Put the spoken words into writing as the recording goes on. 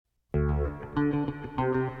Good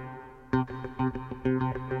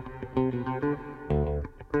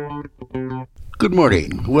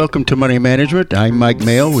morning. Welcome to Money Management. I'm Mike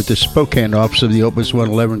Maehl with the Spokane office of the Opus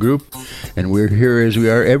 111 Group, and we're here as we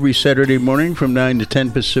are every Saturday morning from 9 to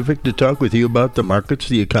 10 Pacific to talk with you about the markets,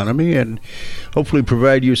 the economy, and hopefully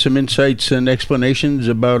provide you some insights and explanations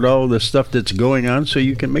about all the stuff that's going on so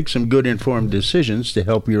you can make some good informed decisions to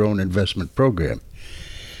help your own investment program.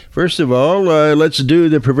 First of all, let's do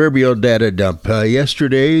the proverbial data dump.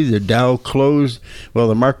 Yesterday, the Dow closed, well,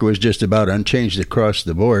 the market was just about unchanged across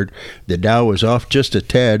the board. The Dow was off just a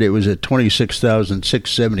tad. It was at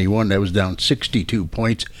 26,671. That was down 62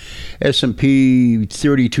 points. S&P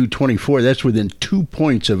 3224, that's within 2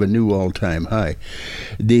 points of a new all-time high.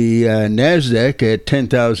 The NASDAQ at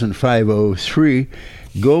 10,503.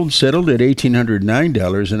 Gold settled at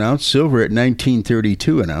 $1,809 an ounce. Silver at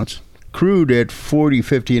 $19.32 an ounce. Crude at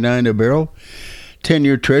 $40.59 a barrel,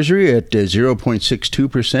 10-year Treasury at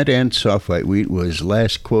 0.62%, and soft white wheat was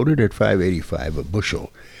last quoted at $5.85 a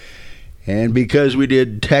bushel. And because we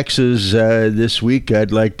did taxes this week,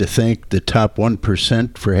 I'd like to thank the top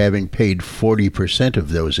 1% for having paid 40% of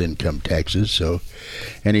those income taxes. So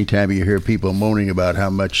anytime you hear people moaning about how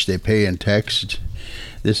much they pay in tax,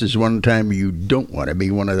 this is one time you don't want to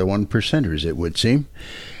be one of the 1%ers, it would seem.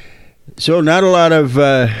 So not a lot of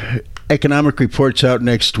economic reports out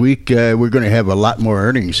next week. We're going to have a lot more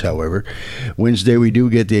earnings, however. Wednesday, we do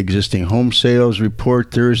get the existing home sales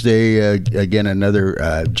report. Thursday, again,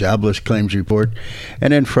 another jobless claims report.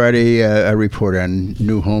 And then Friday, a report on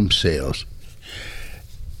new home sales.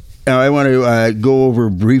 Now, I want to go over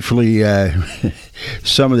briefly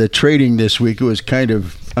some of the trading this week. It was kind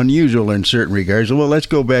of unusual in certain regards. Well, let's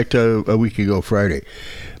go back to a week ago Friday.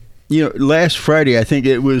 You know, last Friday, I think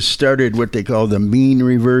it was started what they call the mean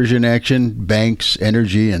reversion action. Banks,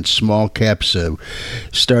 energy, and small caps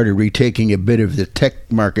started retaking a bit of the tech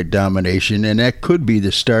market domination, and that could be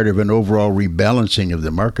the start of an overall rebalancing of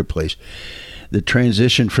the marketplace. The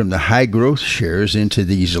transition from the high growth shares into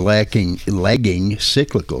these lagging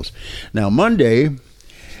cyclicals. Now, Monday,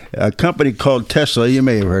 a company called Tesla, you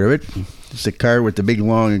may have heard of it. It's the car with the big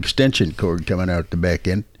long extension cord coming out the back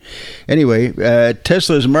end. Anyway,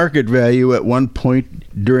 Tesla's market value at one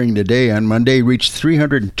point during the day on Monday reached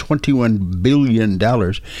 $321 billion.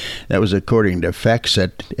 That was according to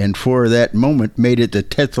FactSet, and for that moment made it the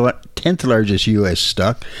 10th largest U.S.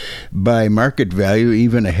 stock by market value,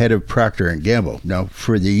 even ahead of Procter & Gamble. Now,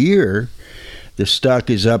 for the year, the stock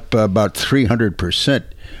is up about 300%,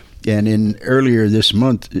 and earlier this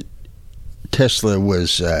month, Tesla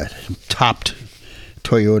was topped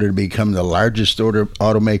Toyota to become the largest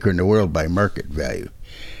automaker in the world by market value.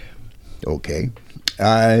 Okay.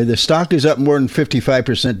 The stock is up more than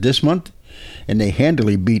 55% this month, and they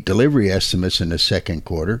handily beat delivery estimates in the second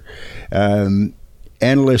quarter.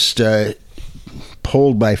 Analysts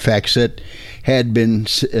polled by FactSet had been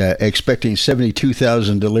expecting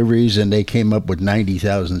 72,000 deliveries, and they came up with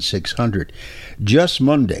 90,600. Just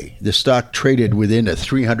Monday, the stock traded within a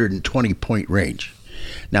 320-point range.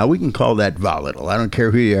 Now, we can call that volatile. I don't care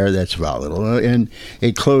who you are, that's volatile. And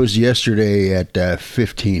it closed yesterday at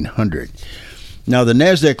 1,500. Now, the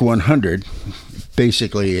NASDAQ 100,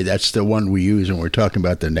 basically, that's the one we use when we're talking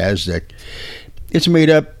about the NASDAQ. It's made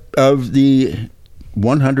up of the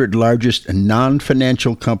 100 largest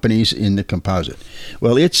non-financial companies in the composite.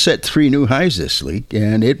 Well, it set 3 new highs this week,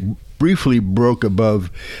 and it briefly broke above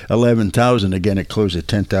 11,000. Again, it closed at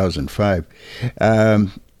 10,005.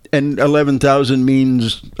 And 11,000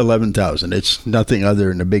 means 11,000. It's nothing other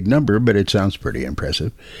than a big number, but it sounds pretty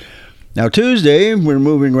impressive. Now, Tuesday, we're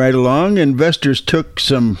moving right along. Investors took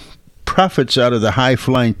some profits out of the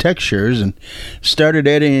high-flying tech shares and started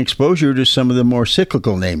adding exposure to some of the more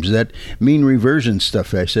cyclical names. That mean reversion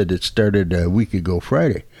stuff I said it started a week ago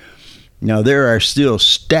Friday. Now, there are still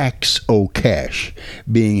stacks of cash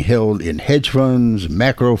being held in hedge funds,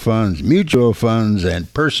 macro funds, mutual funds,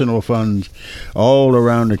 and personal funds all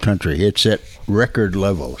around the country. It's at record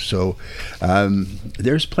level. So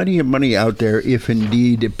there's plenty of money out there if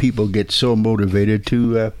indeed people get so motivated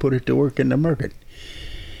to put it to work in the market.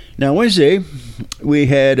 Now, Wednesday, we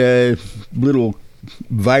had a little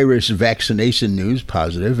virus vaccination news,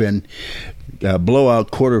 positive, and a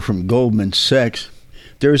blowout quarter from Goldman Sachs.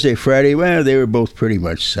 Thursday, Friday, well, they were both pretty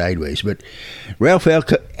much sideways. But Ralph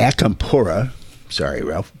Acampora, sorry,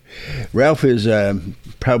 Ralph. Ralph is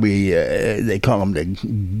probably, they call him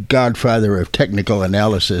the godfather of technical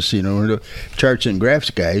analysis, charts and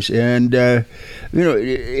graphs guys. And, and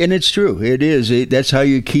it's true. It is. That's how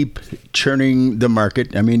you keep churning the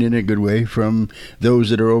market. I mean, in a good way, from those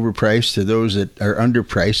that are overpriced to those that are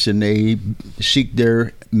underpriced, and they seek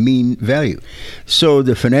their mean value. So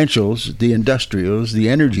the financials, the industrials, the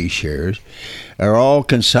energy shares are all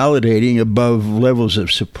consolidating above levels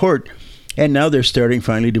of support, and now they're starting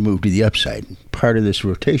finally to move to the upside. Part of this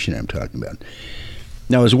rotation I'm talking about.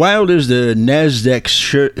 Now, as wild as the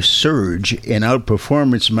NASDAQ surge and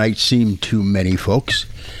outperformance might seem to many folks,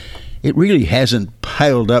 it really hasn't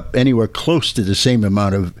piled up anywhere close to the same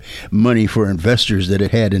amount of money for investors that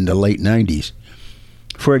it had in the late 90s.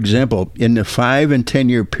 For example, in the 5 and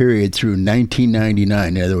 10-year period through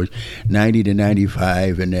 1999, in other words, 90 to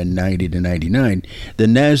 95 and then 90 to 99, the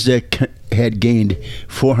NASDAQ had gained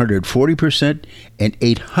 440% and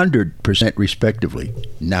 800% respectively.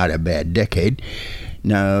 Not a bad decade.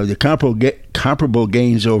 Now, the comparable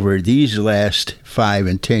gains over these last 5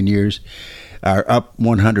 and 10 years are up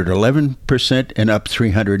 111% and up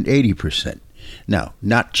 380%. Now,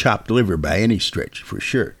 not chopped liver by any stretch, for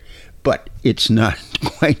sure, but it's not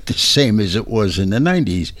quite the same as it was in the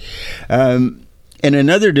 90s. And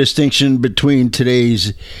another distinction between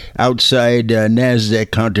today's outside NASDAQ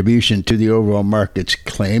contribution to the overall market's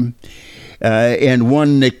claim and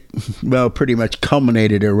one that, well, pretty much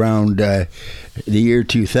culminated around the year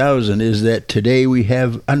 2000 is that today we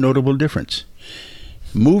have a notable difference.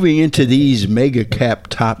 Moving into these mega cap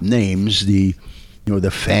top names, the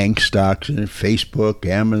FANG stocks, Facebook,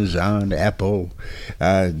 Amazon, Apple,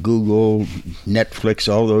 Google,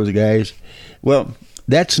 Netflix, all those guys, well,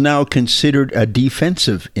 that's now considered a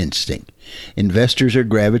defensive instinct. Investors are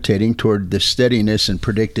gravitating toward the steadiness and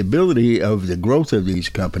predictability of the growth of these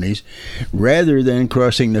companies rather than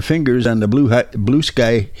crossing the fingers on the blue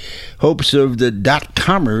sky hopes of the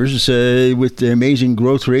dot-commers with the amazing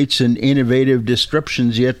growth rates and innovative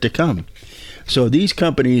disruptions yet to come. So these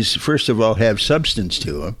companies, first of all, have substance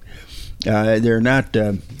to them. They're not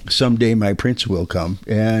someday my prince will come.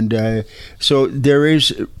 And so there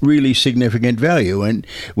is really significant value. And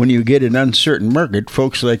when you get an uncertain market,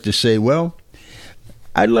 folks like to say, well,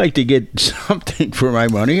 I'd like to get something for my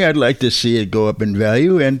money. I'd like to see it go up in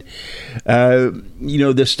value. And,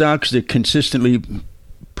 the stocks that consistently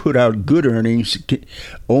put out good earnings,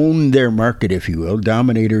 own their market, if you will,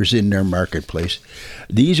 dominators in their marketplace.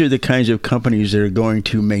 These are the kinds of companies that are going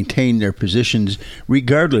to maintain their positions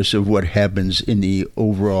regardless of what happens in the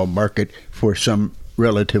overall market for some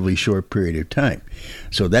relatively short period of time.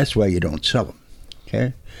 So that's why you don't sell them.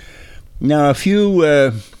 Okay. Now, a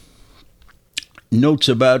few notes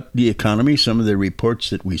about the economy, some of the reports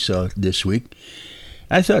that we saw this week.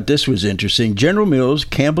 I thought this was interesting. General Mills,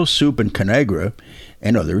 Campbell Soup, and Conagra,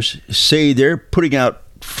 and others say they're putting out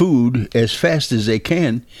food as fast as they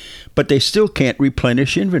can, but they still can't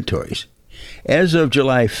replenish inventories. As of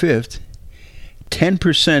July 5th,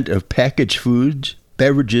 10% of packaged foods,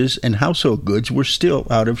 beverages, and household goods were still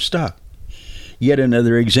out of stock. Yet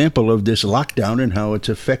another example of this lockdown and how it's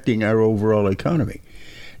affecting our overall economy.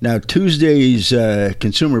 Now, Tuesday's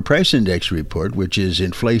Consumer Price Index report, which is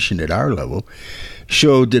inflation at our level,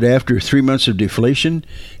 showed that after 3 months of deflation,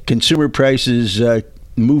 consumer prices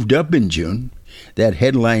moved up in June. That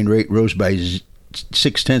headline rate rose by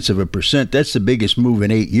 0.6%. That's the biggest move in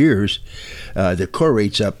 8 years. The core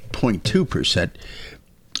rate's up 0.2%.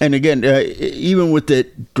 And again, even with the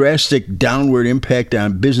drastic downward impact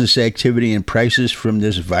on business activity and prices from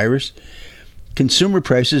this virus, consumer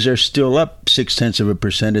prices are still up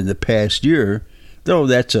 0.6% in the past year, though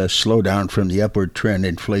that's a slowdown from the upward trend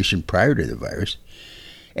inflation prior to the virus.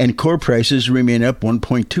 And core prices remain up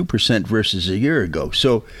 1.2% versus a year ago.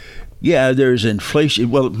 So, yeah, there's inflation.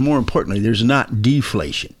 Well, more importantly, there's not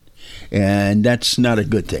deflation. And that's not a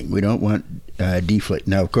good thing. We don't want deflation.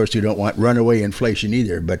 Now, of course, we don't want runaway inflation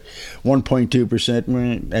either, but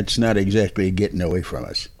 1.2%, that's not exactly getting away from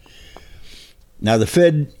us. Now, the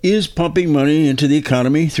Fed is pumping money into the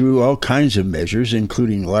economy through all kinds of measures,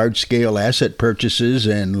 including large-scale asset purchases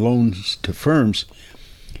and loans to firms.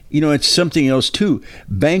 It's something else, too.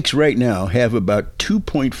 Banks right now have about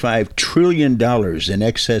 $2.5 trillion in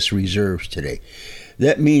excess reserves today.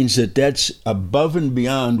 That means that that's above and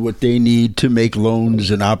beyond what they need to make loans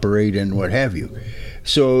and operate and what have you.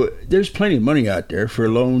 So there's plenty of money out there for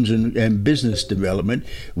loans and business development.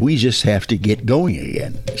 We just have to get going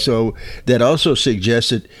again. So that also suggests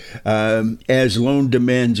that as loan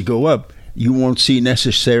demands go up, you won't see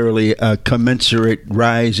necessarily a commensurate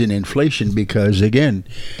rise in inflation because, again,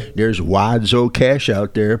 there's wads of cash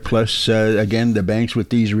out there, plus, again, the banks with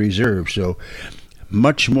these reserves. So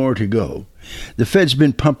much more to go. The Fed's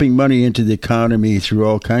been pumping money into the economy through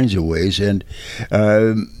all kinds of ways, and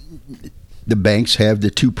the banks have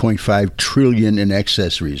the $2.5 trillion in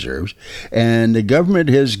excess reserves, and the government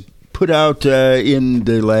has put out in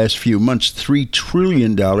the last few months $3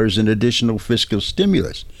 trillion in additional fiscal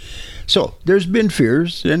stimulus. So there's been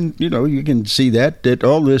fears, and you can see that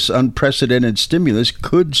all this unprecedented stimulus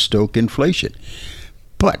could stoke inflation.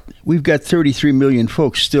 But we've got 33 million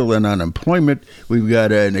folks still in unemployment. We've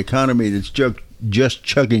got an economy that's just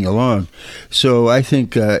chugging along. So I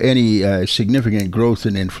think any significant growth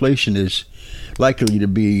in inflation is likely to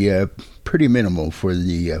be pretty minimal for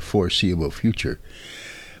the foreseeable future.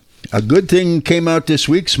 A good thing came out this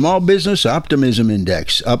week, Small Business Optimism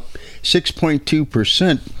Index, up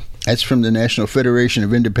 6.2%. That's from the National Federation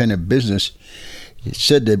of Independent Business. It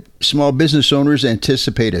said that small business owners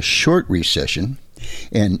anticipate a short recession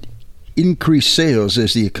and increased sales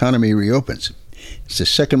as the economy reopens. It's the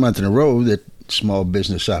second month in a row that small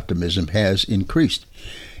business optimism has increased.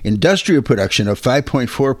 Industrial production of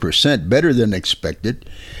 5.4%, better than expected,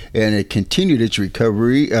 and it continued its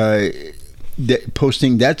recovery,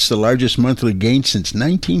 posting that's the largest monthly gain since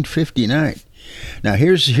 1959. Now,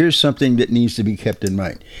 here's something that needs to be kept in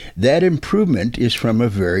mind. That improvement is from a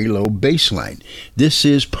very low baseline. This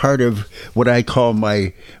is part of what I call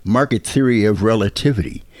my market theory of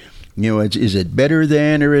relativity. Is it better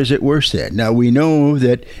than or is it worse than? Now, we know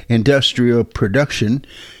that industrial production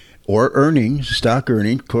or earnings, stock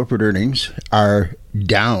earnings, corporate earnings, are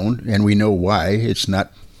down, and we know why. It's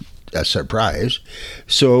not a surprise.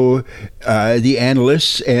 So the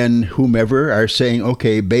analysts and whomever are saying,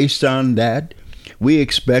 okay, based on that, we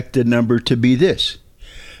expect the number to be this.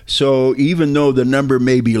 So even though the number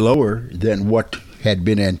may be lower than what had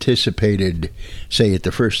been anticipated, say, at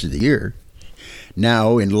the first of the year,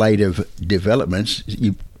 now in light of developments,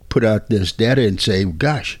 you put out this data and say,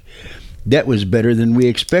 gosh, that was better than we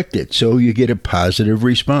expected. So you get a positive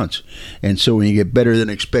response. And so when you get better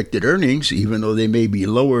than expected earnings, even though they may be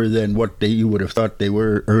lower than what you would have thought they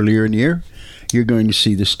were earlier in the year, you're going to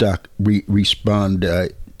see the stock respond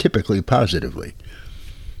typically positively.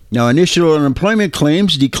 Now, initial unemployment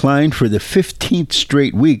claims declined for the 15th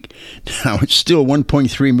straight week. Now, it's still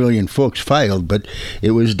 1.3 million folks filed, but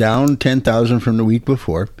it was down 10,000 from the week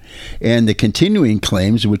before. And the continuing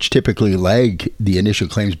claims, which typically lag the initial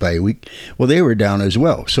claims by a week, well, they were down as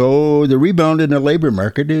well. So the rebound in the labor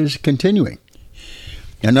market is continuing.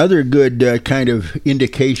 Another good kind of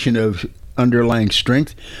indication of underlying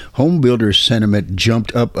strength, home builder sentiment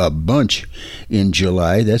jumped up a bunch in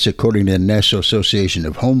July. That's according to the National Association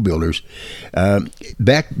of Home Builders.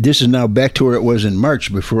 This is now back to where it was in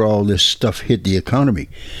March before all this stuff hit the economy.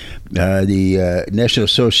 The National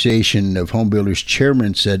Association of Home Builders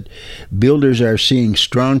chairman said builders are seeing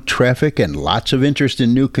strong traffic and lots of interest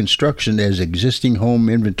in new construction as existing home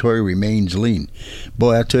inventory remains lean.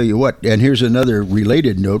 Boy, I'll tell you what. And here's another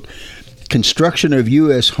related note. Construction of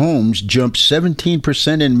U.S. homes jumped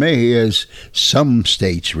 17% in May as some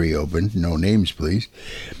states reopened. No names, please.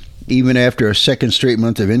 Even after a second straight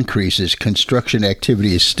month of increases, construction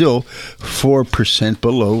activity is still 4%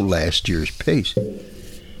 below last year's pace.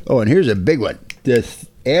 Oh, and here's a big one. The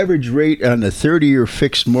average rate on the 30-year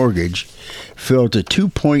fixed mortgage fell to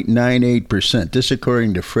 2.98%. This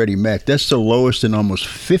according to Freddie Mac. That's the lowest in almost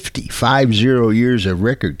 50 years of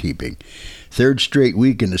record keeping. Third straight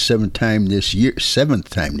week and the seventh time this year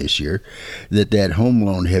that home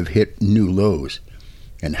loan have hit new lows.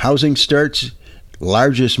 And housing starts,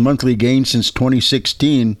 largest monthly gain since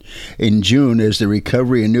 2016 in June as the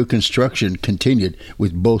recovery in new construction continued,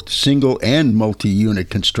 with both single and multi-unit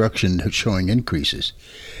construction showing increases.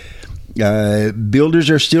 Builders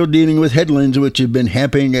are still dealing with headwinds, which have been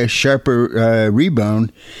hampering a sharper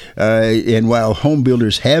rebound. And while home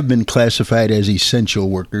builders have been classified as essential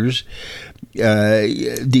workers,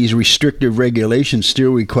 these restrictive regulations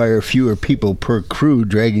still require fewer people per crew,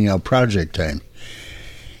 dragging out project time.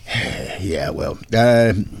 Yeah, well,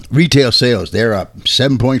 retail sales, they're up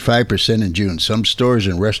 7.5% in June. Some stores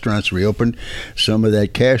and restaurants reopened. Some of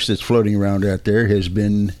that cash that's floating around out there has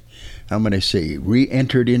been,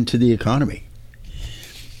 re-entered into the economy.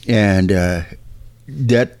 And that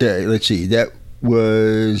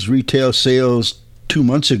was retail sales 2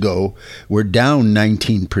 months ago were down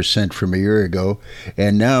 19% from a year ago.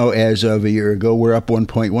 And now, as of a year ago, we're up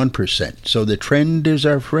 1.1%. So the trend is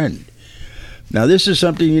our friend. Now, this is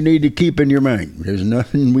something you need to keep in your mind. There's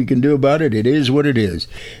nothing we can do about it. It is what it is.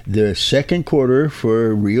 The second quarter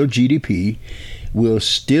for real GDP will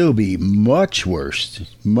still be much worse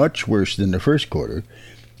than the first quarter,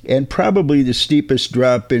 and probably the steepest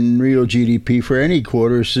drop in real GDP for any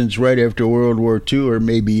quarter since right after World War II or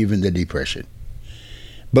maybe even the Depression.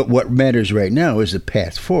 But what matters right now is the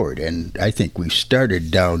path forward, and I think we've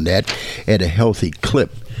started down that at a healthy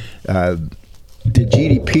clip. the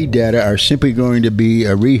GDP data are simply going to be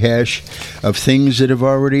a rehash of things that have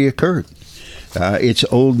already occurred. It's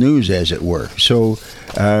old news, as it were. So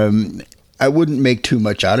I wouldn't make too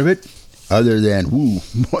much out of it, other than, ooh,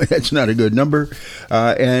 boy, that's not a good number,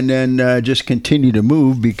 and then just continue to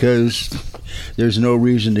move, because there's no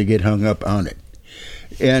reason to get hung up on it.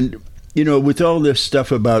 And, with all this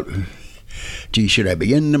stuff about, gee, should I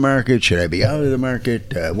be in the market? Should I be out of the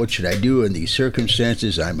market? What should I do in these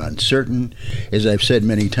circumstances? I'm uncertain. As I've said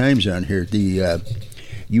many times on here,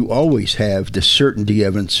 you always have the certainty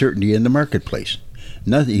of uncertainty in the marketplace.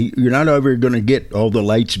 Nothing. You're not ever going to get all the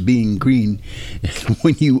lights being green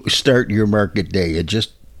when you start your market day. It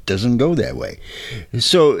just doesn't go that way.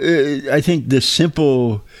 So I think the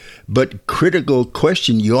simple but critical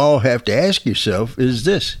question you all have to ask yourself is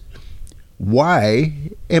this: why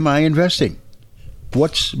am I investing?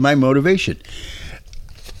 What's my motivation?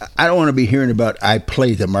 I don't want to be hearing about I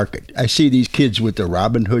play the market. I see these kids with the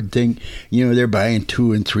Robin Hood thing. They're buying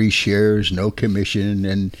 2 and 3 shares, no commission,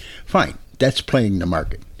 and fine. That's playing the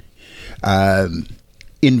market.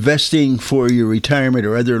 Investing for your retirement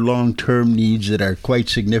or other long-term needs that are quite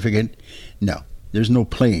significant, no. There's no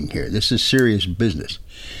playing here. This is serious business.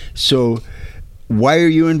 So why are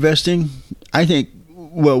you investing? I think,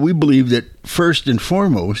 we believe that first and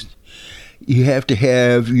foremost, you have to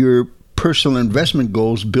have your personal investment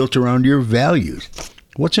goals built around your values.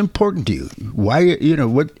 What's important to you? Why,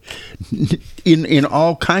 what, in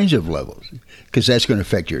all kinds of levels, because that's going to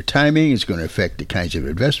affect your timing. It's going to affect the kinds of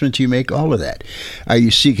investments you make, all of that. Are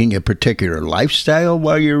you seeking a particular lifestyle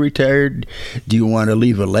while you're retired? Do you want to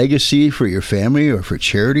leave a legacy for your family or for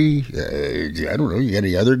charity? I don't know. You got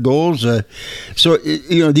any other goals? So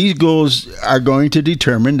these goals are going to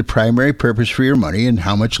determine the primary purpose for your money and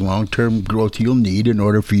how much long-term growth you'll need in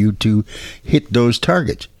order for you to hit those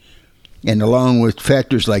targets. And along with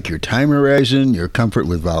factors like your time horizon, your comfort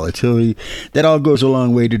with volatility, that all goes a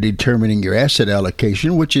long way to determining your asset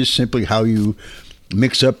allocation, which is simply how you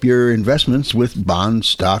mix up your investments with bonds,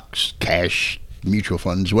 stocks, cash, mutual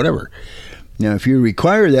funds, whatever. Now, if you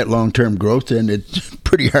require that long-term growth, then it's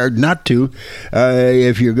pretty hard not to.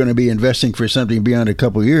 If you're going to be investing for something beyond a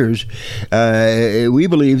couple years, we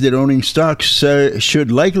believe that owning stocks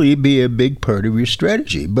should likely be a big part of your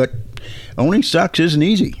strategy. But owning stocks isn't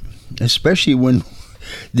easy, especially when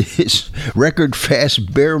this record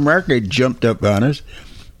fast bear market jumped up on us.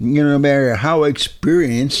 No matter how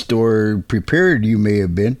experienced or prepared you may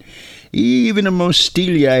have been, even the most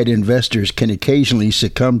steely-eyed investors can occasionally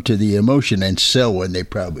succumb to the emotion and sell when they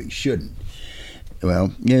probably shouldn't. Well,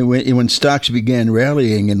 when stocks began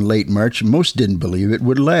rallying in late March, most didn't believe it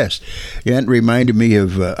would last. It reminded me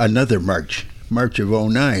of another March of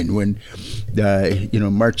 2009, when,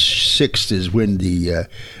 March 6th is when the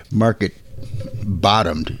market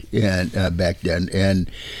bottomed and back then, and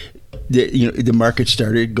the market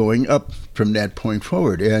started going up from that point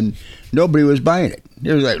forward, and nobody was buying it.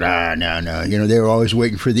 It was like, no. They were always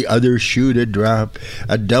waiting for the other shoe to drop,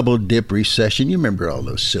 a double dip recession. You remember all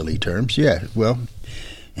those silly terms? Yeah, well,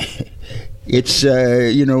 it's,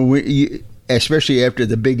 especially after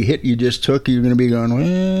the big hit you just took, you're going to be going,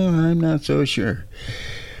 well, I'm not so sure.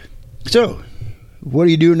 So, what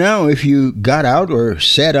do you do now if you got out or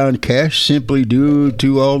sat on cash simply due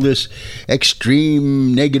to all this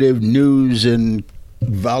extreme negative news and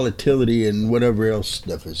volatility and whatever else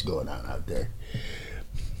stuff is going on out there?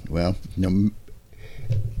 Well,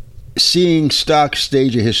 seeing stocks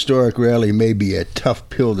stage a historic rally may be a tough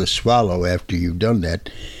pill to swallow after you've done that.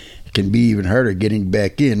 It can be even harder getting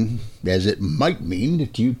back in, as it might mean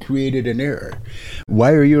that you created an error.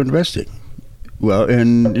 Why are you investing? Well,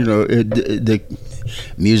 and, the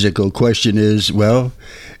musical question is, well,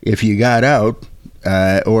 if you got out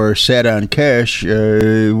or sat on cash,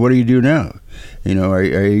 what do you do now? Are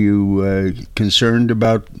you concerned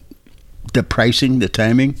about the pricing, the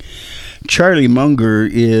timing? Charlie Munger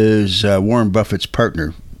is Warren Buffett's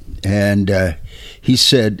partner, and he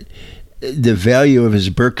said the value of his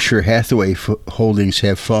Berkshire Hathaway holdings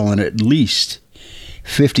have fallen at least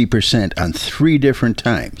 50% on 3 different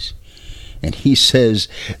times. And he says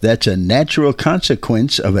that's a natural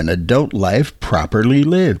consequence of an adult life properly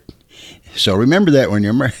lived. So remember that when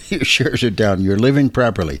your shares are down, you're living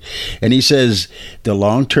properly. And he says the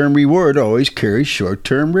long-term reward always carries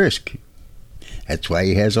short-term risk. That's why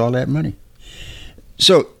he has all that money.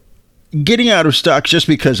 So getting out of stocks just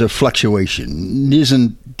because of fluctuation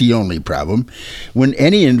isn't the only problem. When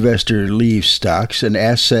any investor leaves stocks, an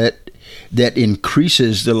asset that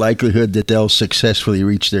increases the likelihood that they'll successfully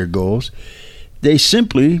reach their goals, they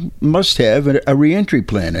simply must have a reentry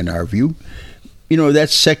plan, in our view. That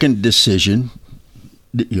second decision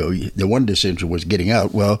the one decision was getting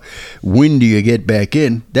out. Well, when do you get back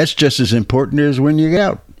in? That's just as important as when you get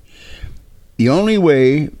out. The only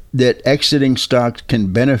way that exiting stocks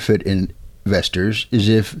can benefit investors is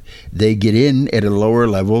if they get in at a lower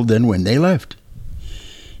level than when they left.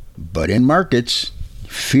 But in markets,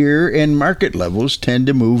 fear and market levels tend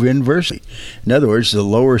to move inversely. In other words, the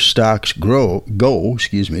lower stocks go,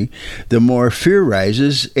 the more fear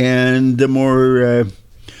rises and the more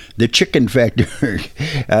the chicken factor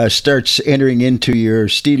starts entering into your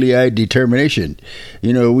steely-eyed determination.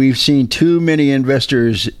 We've seen too many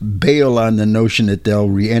investors bail on the notion that they'll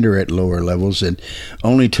re-enter at lower levels, and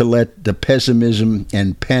only to let the pessimism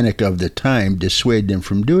and panic of the time dissuade them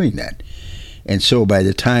from doing that. And so by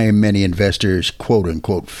the time many investors,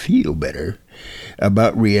 quote-unquote, feel better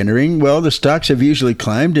about re-entering, well, the stocks have usually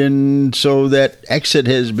climbed, and so that exit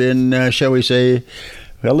has been, shall we say,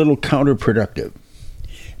 a little counterproductive.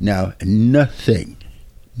 Now, nothing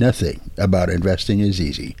about investing is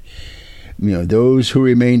easy. Those who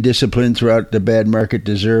remain disciplined throughout the bad market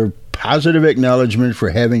deserve positive acknowledgement for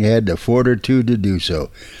having had the fortitude to do so.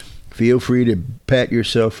 Feel free to pat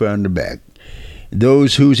yourself on the back.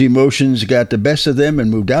 Those whose emotions got the best of them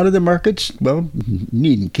and moved out of the markets, well,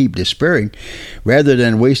 needn't keep despairing. Rather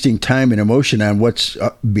than wasting time and emotion on what's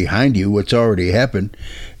behind you, what's already happened,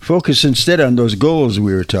 focus instead on those goals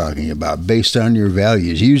we were talking about, based on your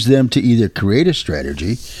values. Use them to either create a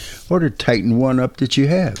strategy or to tighten one up that you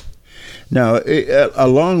have. Now,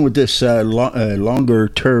 along with this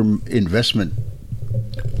longer-term investment,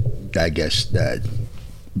 I guess,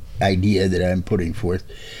 idea that I'm putting forth,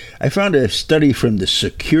 I found a study from the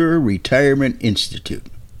Secure Retirement Institute.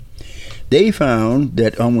 They found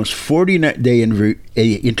that they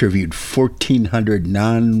interviewed 1,400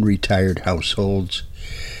 non-retired households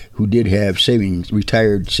who did have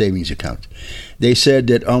retired savings accounts. They said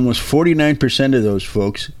that almost 49% of those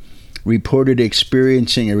folks reported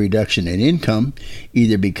experiencing a reduction in income,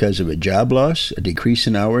 either because of a job loss, a decrease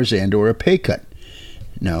in hours, and or a pay cut.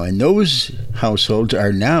 Now, and those households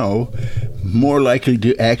are now more likely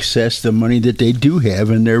to access the money that they do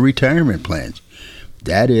have in their retirement plans.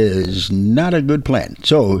 That is not a good plan.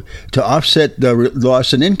 So, to offset the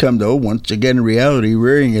loss in income, though, once again, reality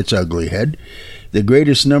rearing its ugly head, the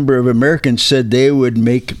greatest number of Americans said they would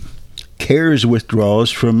make CARES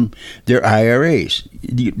withdrawals from their IRAs.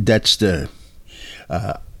 That's the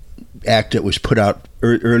act that was put out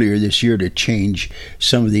earlier this year to change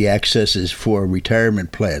some of the accesses for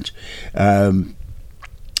retirement plans. And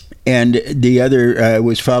the other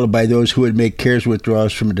was followed by those who would make CARES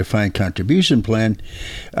withdrawals from a defined contribution plan,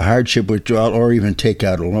 a hardship withdrawal, or even take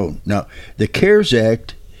out a loan. Now, the CARES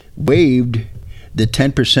Act waived the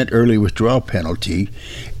 10% early withdrawal penalty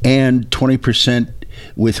and 20%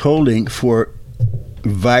 withholding for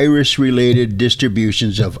virus-related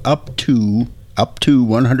distributions of up to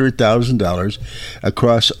 $100,000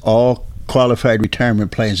 across all qualified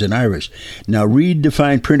retirement plans and IRAs. Now, read the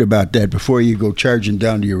fine print about that before you go charging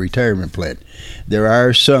down to your retirement plan. There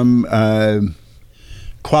are some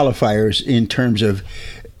qualifiers in terms of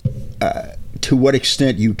to what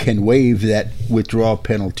extent you can waive that withdrawal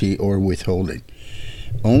penalty or withholding.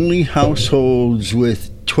 Only households with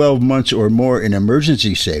 12 months or more in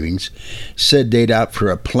emergency savings said they'd opt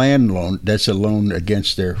for a plan loan, that's a loan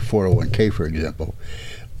against their 401k, for example,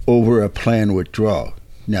 over a plan withdrawal.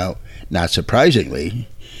 Now, not surprisingly,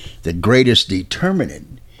 the greatest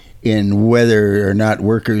determinant in whether or not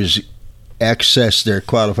workers access their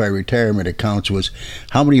qualified retirement accounts was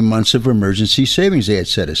how many months of emergency savings they had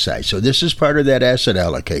set aside. So this is part of that asset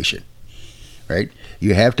allocation, right?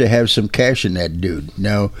 You have to have some cash in that dude.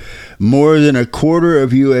 Now, more than a quarter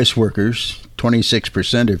of U.S. workers,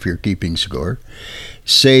 26% if you're keeping score,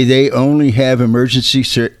 say they only have emergency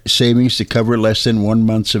savings to cover less than 1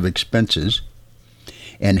 month of expenses.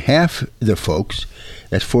 And half the folks,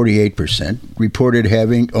 that's 48%, reported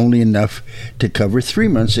having only enough to cover 3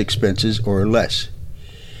 months' expenses or less.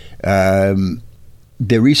 The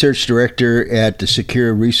research director at the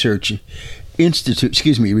Secure Retirement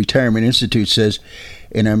Institute says,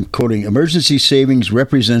 and I'm quoting, emergency savings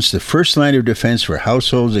represents the first line of defense for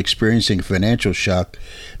households experiencing financial shock,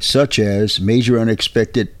 such as major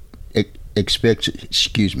unexpected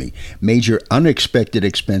expenses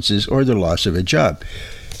or the loss of a job,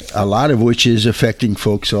 a lot of which is affecting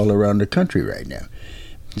folks all around the country right now.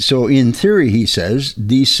 So in theory, he says,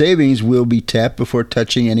 these savings will be tapped before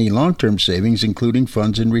touching any long-term savings, including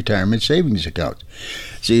funds in retirement savings accounts.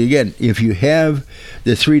 See, again, if you have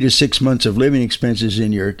the 3 to 6 months of living expenses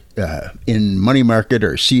in your in money market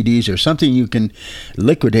or CDs or something you can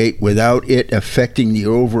liquidate without it affecting the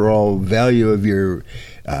overall value of your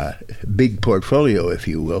big portfolio, if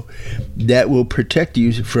you will, that will protect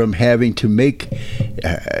you from having to make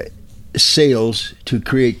sales to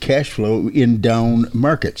create cash flow in down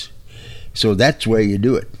markets. So that's why you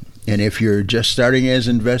do it. And if you're just starting as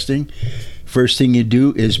investing, first thing you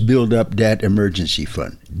do is build up that emergency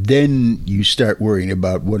fund. Then you start worrying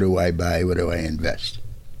about, what do I buy, what do I invest?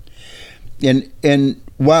 And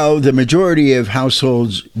while the majority of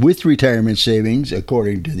households with retirement savings,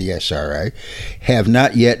 according to the SRI, have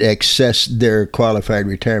not yet accessed their qualified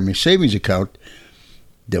retirement savings account,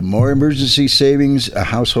 the more emergency savings a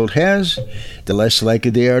household has, the less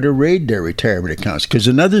likely they are to raid their retirement accounts. Because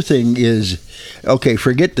another thing is, okay,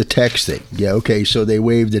 forget the tax thing. Yeah, okay, so they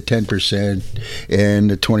waived the 10% and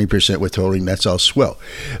the 20% withholding. That's all swell.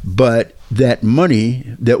 But that money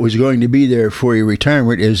that was going to be there for your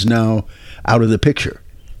retirement is now out of the picture.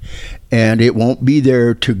 And it won't be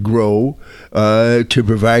there to grow, to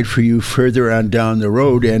provide for you further on down the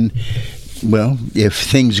road. And well, if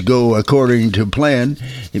things go according to plan,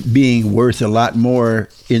 it being worth a lot more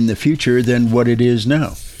in the future than what it is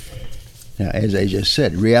now. Now, as I just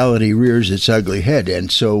said, reality rears its ugly head.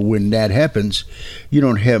 And so when that happens, you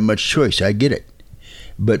don't have much choice. I get it.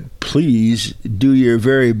 But please do your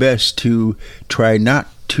very best to try not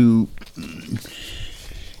to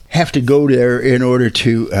have to go there in order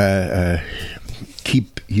to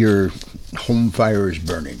keep your home fires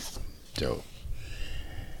burning. So,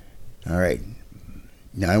 all right.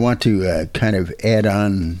 Now I want to kind of add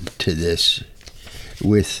on to this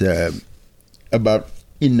with about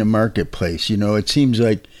in the marketplace. You know, it seems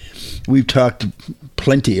like we've talked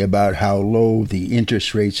plenty about how low the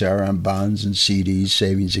interest rates are on bonds and CDs,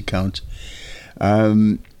 savings accounts.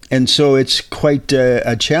 And so it's quite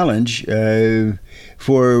a challenge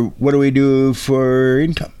for what do we do for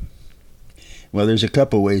income? Well, there's a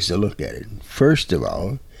couple ways to look at it. First of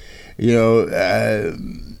all, you know,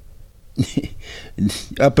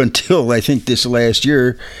 up until I think this last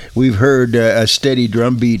year, we've heard a steady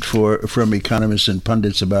drumbeat from economists and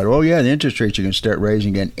pundits about, oh yeah, the interest rates are going to start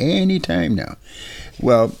rising again any time now.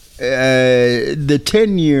 Well, the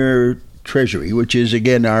 10-year Treasury, which is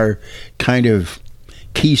again our kind of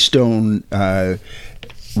keystone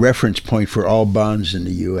reference point for all bonds in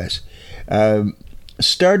the U.S.,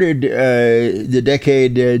 started the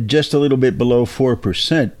decade just a little bit below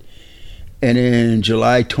 4%. And in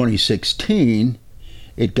July 2016,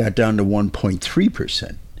 it got down to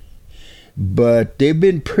 1.3%. But they've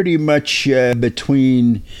been pretty much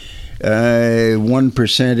between 1% and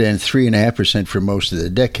 3.5% for most of the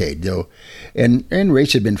decade, though. And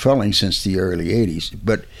rates have been falling since the early 80s.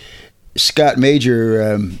 But Scott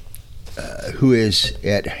Major, who is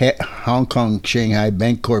at Hong Kong Shanghai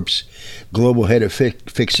Bancorp's global head of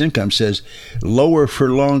fixed income, says lower for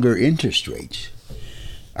longer interest rates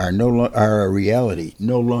are a reality,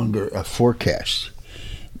 no longer a forecast.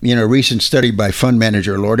 In a recent study by fund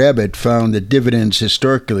manager Lord Abbott found that dividends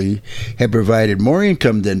historically have provided more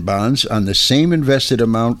income than bonds on the same invested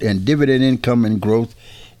amount, and dividend income and growth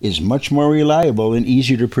is much more reliable and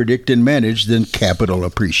easier to predict and manage than capital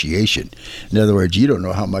appreciation. In other words, you don't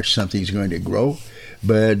know how much something's going to grow,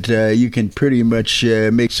 but you can pretty much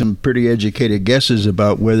make some pretty educated guesses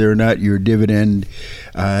about whether or not your dividend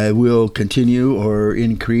will continue or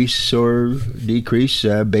increase or decrease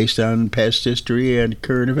based on past history and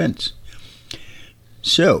current events.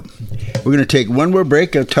 So, we're going to take one more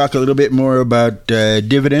break. I'll talk a little bit more about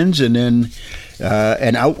dividends and then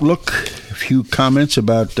an outlook, a few comments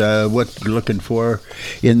about what we're looking for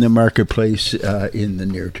in the marketplace in the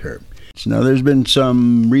near term. So now there's been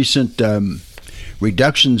some recent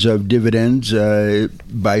reductions of dividends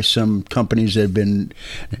by some companies that have been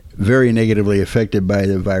very negatively affected by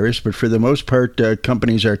the virus, but for the most part,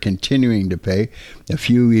 companies are continuing to pay, a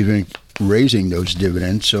few even raising those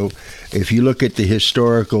dividends. So if you look at the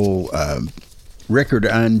historical record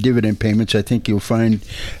on dividend payments, I think you'll find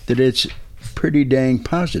that it's pretty dang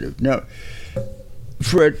positive. Now,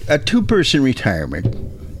 for a two-person retirement,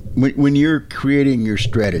 when you're creating your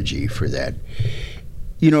strategy for that,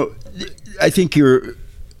 you know, I think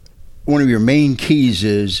one of your main keys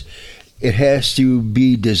is it has to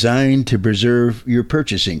be designed to preserve your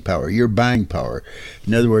purchasing power, your buying power.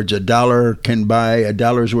 In other words, $1 can buy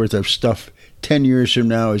 $1's worth of stuff 10 years from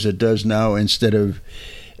now as it does now, instead of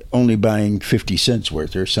only buying 50 cents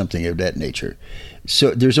worth or something of that nature.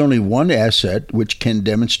 So there's only one asset which can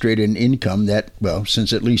demonstrate an income that, well,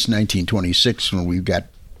 since at least 1926, when we've got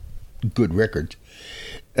good records,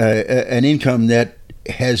 an income that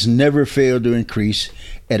has never failed to increase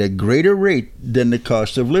at a greater rate than the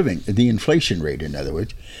cost of living, the inflation rate, in other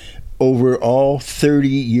words, over all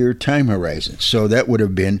 30-year time horizons. So that would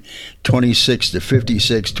have been 26 to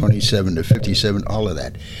 56, 27 to 57, all of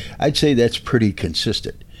that. I'd say that's pretty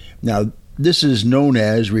consistent. Now, this is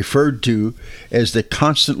referred to as the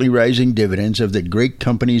constantly rising dividends of the great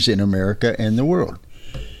companies in America and the world.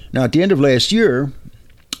 Now, at the end of last year,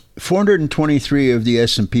 423 of the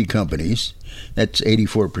S&P companies, that's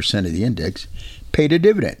 84% of the index, paid a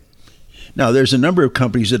dividend. Now, there's a number of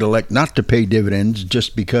companies that elect not to pay dividends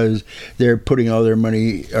just because they're putting all their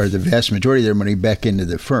money, or the vast majority of their money, back into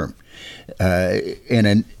the firm.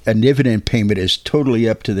 And a dividend payment is totally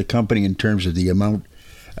up to the company in terms of the amount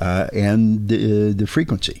and the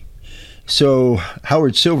frequency. So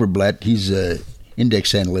Howard Silverblatt, he's an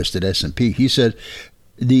index analyst at S&P, he said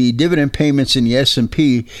the dividend payments in the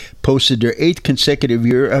S&P posted their 8th consecutive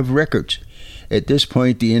year of records. At this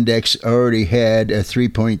point, the index already had a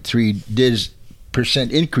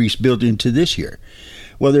 3.3% increase built into this year.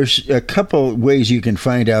 Well, there's a couple ways you can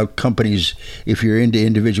find out companies if you're into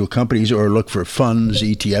individual companies, or look for funds,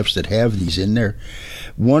 ETFs that have these in there.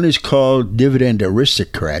 One is called Dividend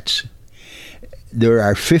Aristocrats. There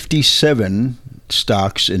are 57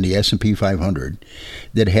 stocks in the S&P 500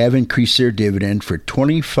 that have increased their dividend for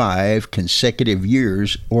 25 consecutive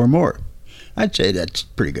years or more. I'd say that's a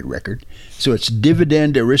pretty good record. So it's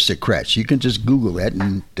Dividend Aristocrats. You can just Google that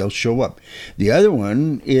and they'll show up. The other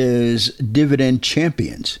one is Dividend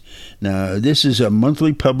Champions. Now, this is a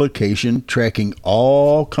monthly publication tracking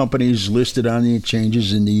all companies listed on the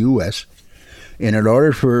exchanges in the U.S. And in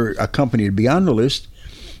order for a company to be on the list,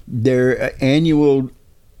 their annual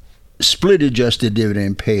split-adjusted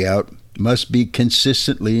dividend payout must be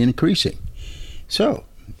consistently increasing. So,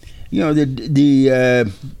 the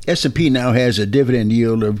S&P now has a dividend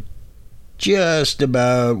yield of just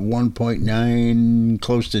about 1.9,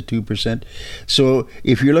 close to 2%. So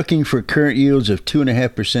if you're looking for current yields of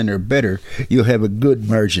 2.5% or better, you'll have a good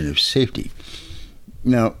margin of safety.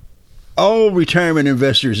 Now, all retirement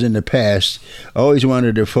investors in the past always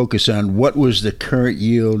wanted to focus on what was the current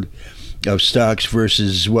yield of stocks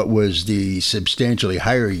versus what was the substantially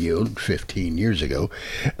higher yield 15 years ago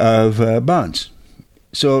of bonds.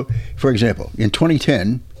 So, for example, in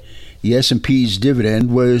 2010, the S&P's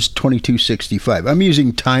dividend was $22.65. I'm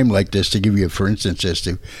using time like this to give you a for instance as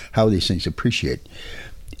to how these things appreciate.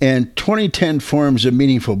 And 2010 forms a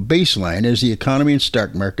meaningful baseline as the economy and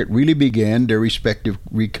stock market really began their respective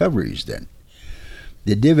recoveries then.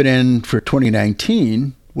 The dividend for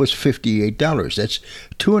 2019 was $58. That's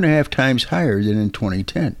 2.5 times higher than in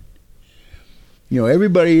 2010.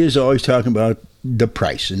 Everybody is always talking about the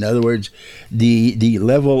price. In other words, the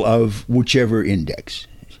level of whichever index.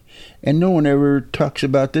 And no one ever talks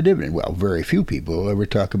about the dividend. Well, very few people ever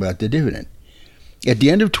talk about the dividend. At the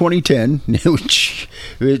end of 2010, which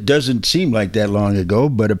it doesn't seem like that long ago,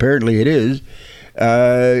 but apparently it is,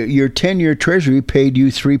 your 10-year Treasury paid you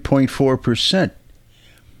 3.4%.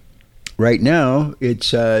 Right now,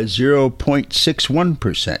 it's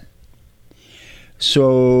 0.61%.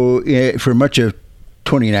 So for much of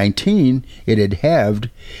 2019, it had halved,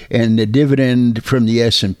 and the dividend from the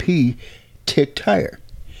S&P ticked higher.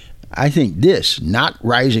 I think this, not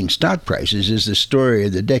rising stock prices, is the story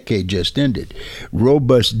of the decade just ended.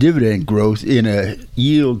 Robust dividend growth in a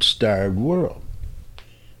yield-starved world.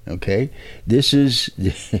 Okay? This is,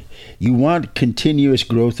 you want continuous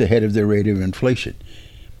growth ahead of the rate of inflation.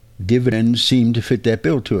 Dividends seem to fit that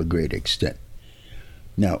bill to a great extent.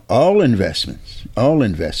 Now, all investments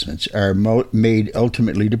are made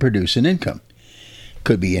ultimately to produce an income.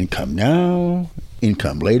 Could be income now,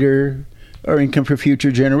 income later, or income for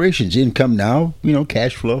future generations. Income now,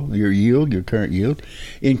 cash flow, your yield, your current yield.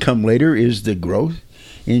 Income later is the growth.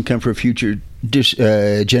 Income for future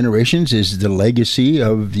generations is the legacy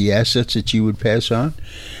of the assets that you would pass on.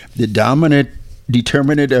 The dominant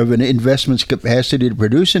determinant of an investment's capacity to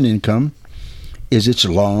produce an income is its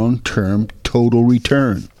long-term total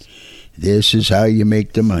return. This is how you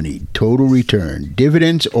make the money. Total return.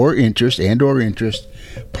 Dividends or interest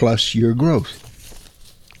plus your growth.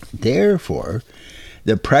 Therefore,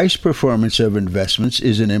 the price performance of investments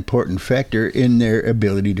is an important factor in their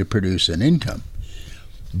ability to produce an income.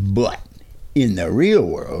 But in the real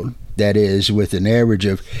world, that is, with an average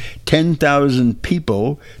of 10,000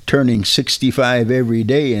 people turning 65 every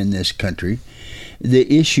day in this country,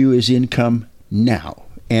 the issue is income now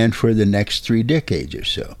and for the next 3 decades or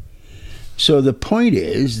so. So the point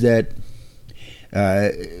is that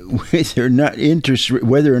whether or not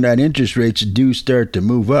interest rates do start to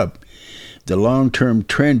move up, the long-term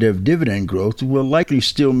trend of dividend growth will likely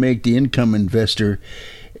still make the income investor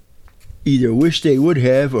either wish they would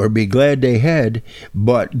have or be glad they had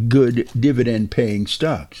bought good dividend-paying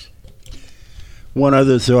stocks. One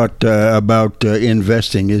other thought about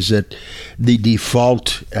investing is that the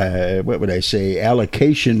default,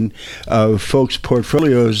 allocation of folks'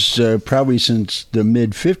 portfolios probably since the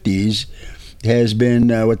mid-50s has been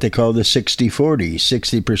what they call the 60-40,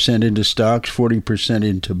 60% into stocks, 40%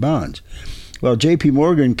 into bonds. Well, J.P.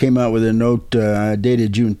 Morgan came out with a note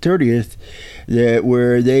dated June 30th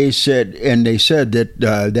where they said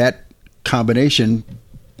that that combination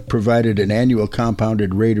provided an annual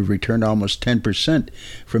compounded rate of return almost 10%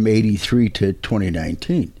 from 83 to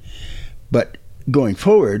 2019. But going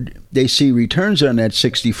forward, they see returns on that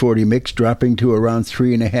 60-40 mix dropping to around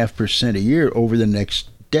 3.5% a year over the next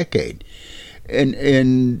decade.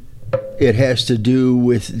 And it has to do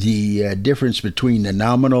with the difference between the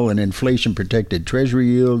nominal and inflation-protected Treasury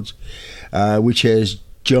yields, which has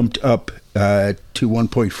jumped up to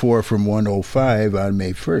 1.4 from 1.05 on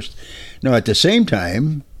May 1st. Now, at the same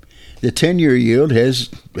time, the 10-year yield has,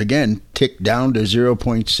 again, ticked down to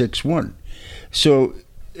 0.61. So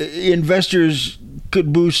investors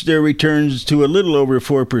could boost their returns to a little over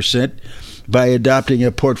 4% by adopting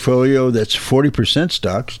a portfolio that's 40%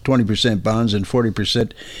 stocks, 20% bonds, and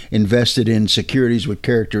 40% invested in securities with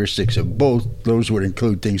characteristics of both. Those would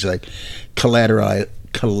include things like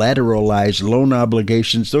collateralized loan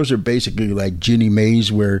obligations. Those are basically like Ginnie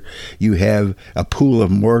Mae's, where you have a pool of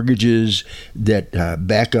mortgages that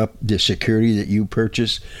back up the security that you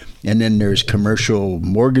purchase. And then there's commercial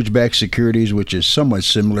mortgage-backed securities, which is somewhat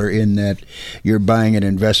similar in that you're buying an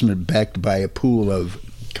investment backed by a pool of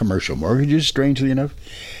commercial mortgages, strangely enough.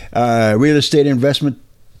 Real estate investment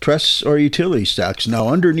trusts or utility stocks. Now,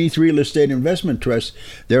 underneath real estate investment trusts,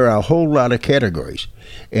 there are a whole lot of categories,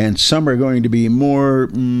 and some are going to be more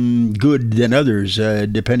good than others,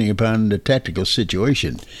 depending upon the tactical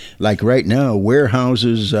situation. Like right now,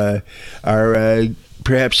 warehouses are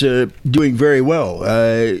perhaps doing very well.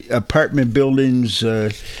 Apartment buildings,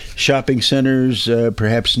 shopping centers,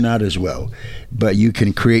 perhaps not as well. But you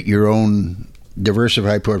can create your own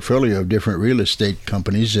diversified portfolio of different real estate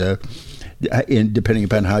companies, depending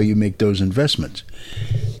upon how you make those investments.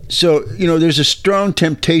 So, there's a strong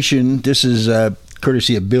temptation. This is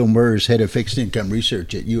courtesy of Bill Murs, head of fixed income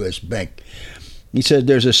research at U.S. Bank. He said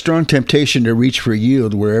there's a strong temptation to reach for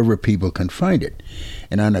yield wherever people can find it.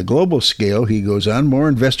 And on a global scale, he goes on, more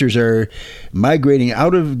investors are migrating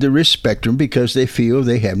out of the risk spectrum because they feel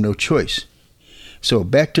they have no choice. So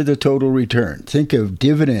back to the total return. Think of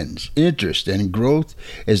dividends, interest, and growth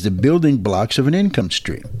as the building blocks of an income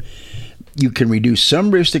stream. You can reduce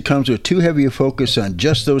some risk that comes with too heavy a focus on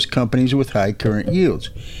just those companies with high current yields,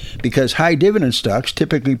 because high dividend stocks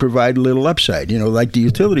typically provide little upside. Like the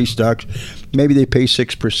utility stocks, maybe they pay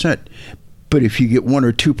 6%. But if you get 1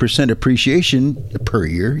 or 2% appreciation per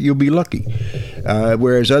year, you'll be lucky.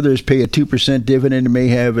 Whereas others pay a 2% dividend and may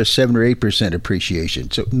have a 7 or 8%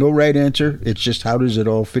 appreciation. So no right answer. It's just how does it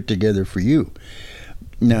all fit together for you?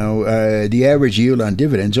 Now, the average yield on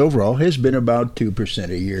dividends overall has been about 2%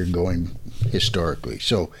 a year going historically.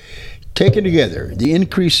 So taken together, the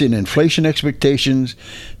increase in inflation expectations,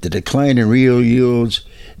 the decline in real yields,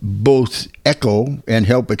 both echo and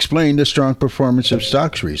help explain the strong performance of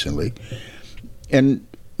stocks recently. And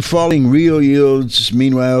falling real yields,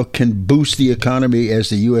 meanwhile, can boost the economy as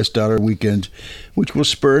the U.S. dollar weakens, which will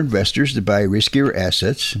spur investors to buy riskier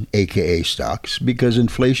assets, aka stocks, because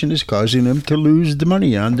inflation is causing them to lose the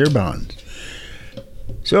money on their bonds.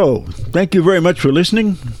 So, thank you very much for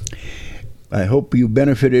listening. I hope you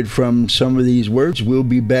benefited from some of these words. We'll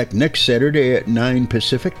be back next Saturday at 9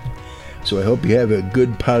 Pacific. So I hope you have a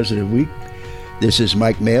good, positive week. This is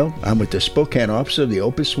Mike Maehl. I'm with the Spokane office of the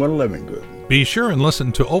Opus 111 Group. Be sure and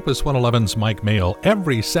listen to Opus 111's Mike Maehl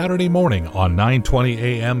every Saturday morning on 9:20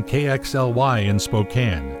 a.m. KXLY in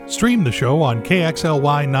Spokane. Stream the show on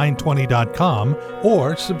KXLY920.com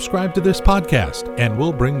or subscribe to this podcast, and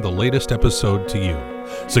we'll bring the latest episode to you.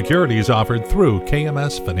 Securities offered through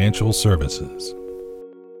KMS Financial Services.